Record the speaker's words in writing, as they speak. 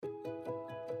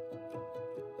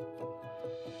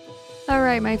All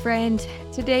right, my friend.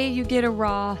 Today you get a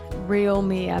raw, real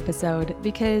me episode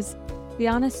because the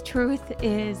honest truth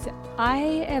is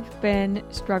I have been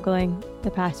struggling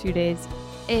the past few days.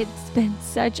 It's been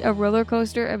such a roller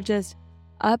coaster of just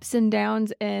ups and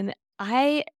downs, and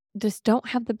I just don't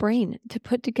have the brain to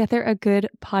put together a good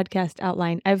podcast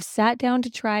outline. I've sat down to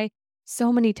try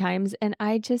so many times, and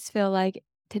I just feel like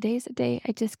today's a day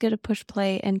I just get to push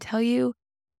play and tell you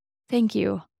thank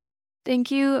you. Thank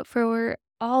you for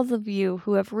all of you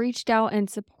who have reached out and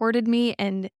supported me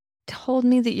and told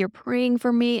me that you're praying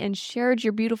for me and shared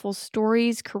your beautiful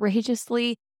stories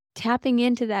courageously, tapping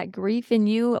into that grief in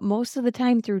you, most of the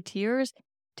time through tears,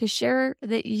 to share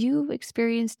that you've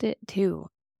experienced it too,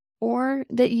 or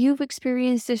that you've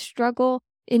experienced this struggle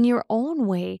in your own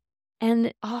way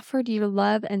and offered your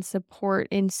love and support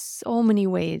in so many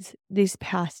ways these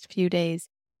past few days.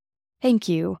 Thank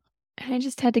you. And I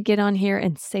just had to get on here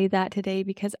and say that today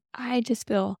because I just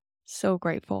feel so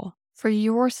grateful for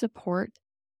your support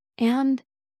and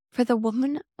for the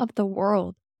women of the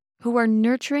world who are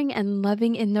nurturing and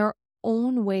loving in their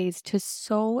own ways to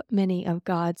so many of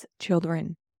God's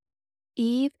children.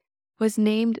 Eve was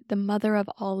named the mother of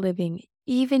all living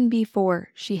even before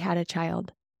she had a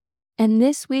child. And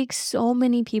this week, so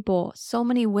many people, so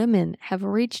many women have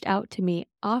reached out to me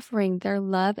offering their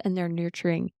love and their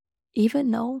nurturing, even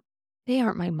though they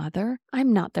aren't my mother.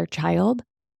 I'm not their child,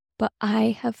 but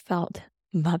I have felt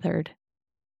mothered.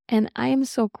 And I am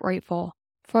so grateful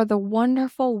for the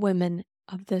wonderful women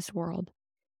of this world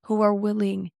who are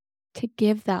willing to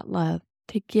give that love,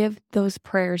 to give those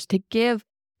prayers, to give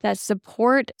that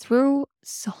support through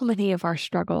so many of our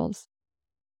struggles.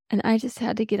 And I just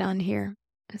had to get on here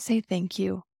and say thank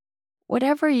you.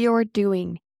 Whatever you're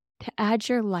doing to add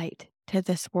your light to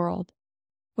this world,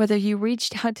 whether you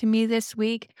reached out to me this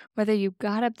week, whether you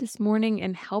got up this morning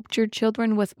and helped your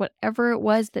children with whatever it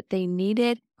was that they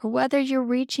needed, or whether you're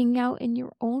reaching out in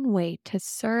your own way to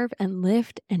serve and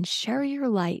lift and share your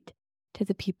light to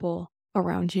the people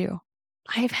around you.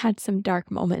 I've had some dark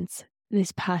moments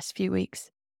these past few weeks,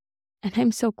 and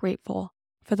I'm so grateful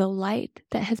for the light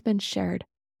that has been shared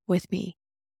with me.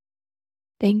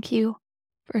 Thank you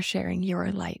for sharing your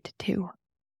light too.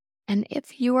 And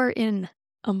if you are in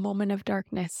a moment of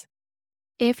darkness,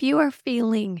 if you are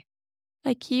feeling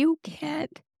like you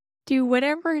can't do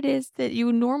whatever it is that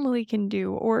you normally can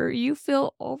do, or you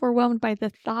feel overwhelmed by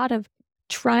the thought of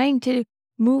trying to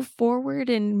move forward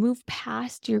and move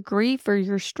past your grief or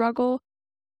your struggle,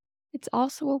 it's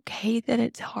also okay that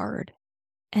it's hard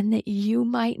and that you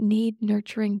might need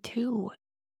nurturing too.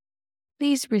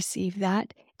 Please receive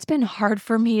that. It's been hard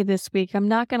for me this week. I'm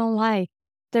not going to lie.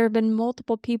 There have been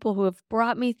multiple people who have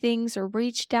brought me things or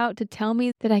reached out to tell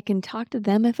me that I can talk to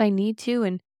them if I need to.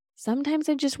 And sometimes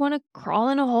I just want to crawl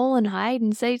in a hole and hide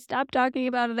and say, stop talking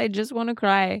about it. I just want to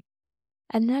cry.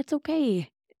 And that's okay.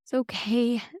 It's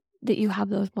okay that you have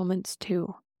those moments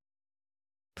too.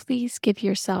 Please give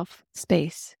yourself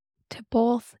space to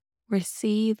both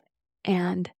receive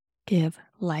and give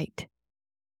light,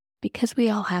 because we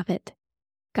all have it.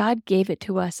 God gave it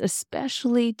to us,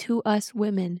 especially to us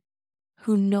women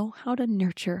who know how to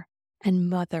nurture and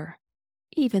mother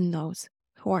even those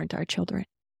who aren't our children.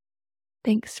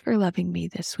 Thanks for loving me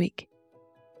this week.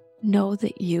 Know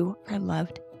that you are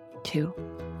loved too.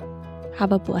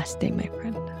 Have a blessed day, my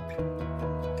friend.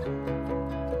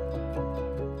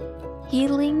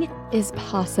 Healing is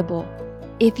possible.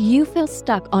 If you feel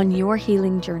stuck on your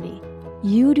healing journey,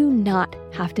 you do not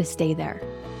have to stay there.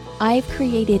 I've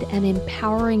created an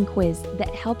empowering quiz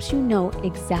that helps you know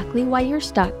exactly why you're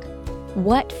stuck,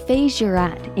 what phase you're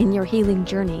at in your healing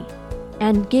journey,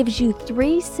 and gives you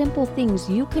 3 simple things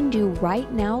you can do right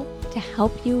now to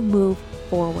help you move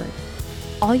forward.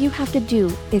 All you have to do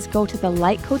is go to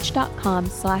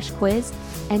thelightcoach.com/quiz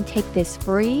and take this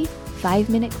free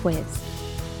 5-minute quiz.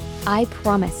 I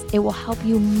promise it will help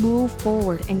you move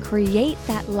forward and create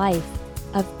that life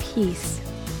of peace,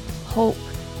 hope,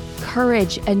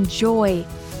 courage, and joy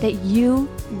that you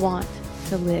want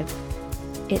to live.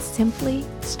 It simply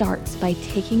starts by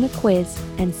taking a quiz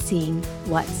and seeing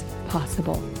what's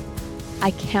possible.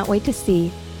 I can't wait to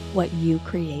see what you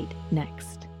create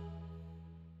next.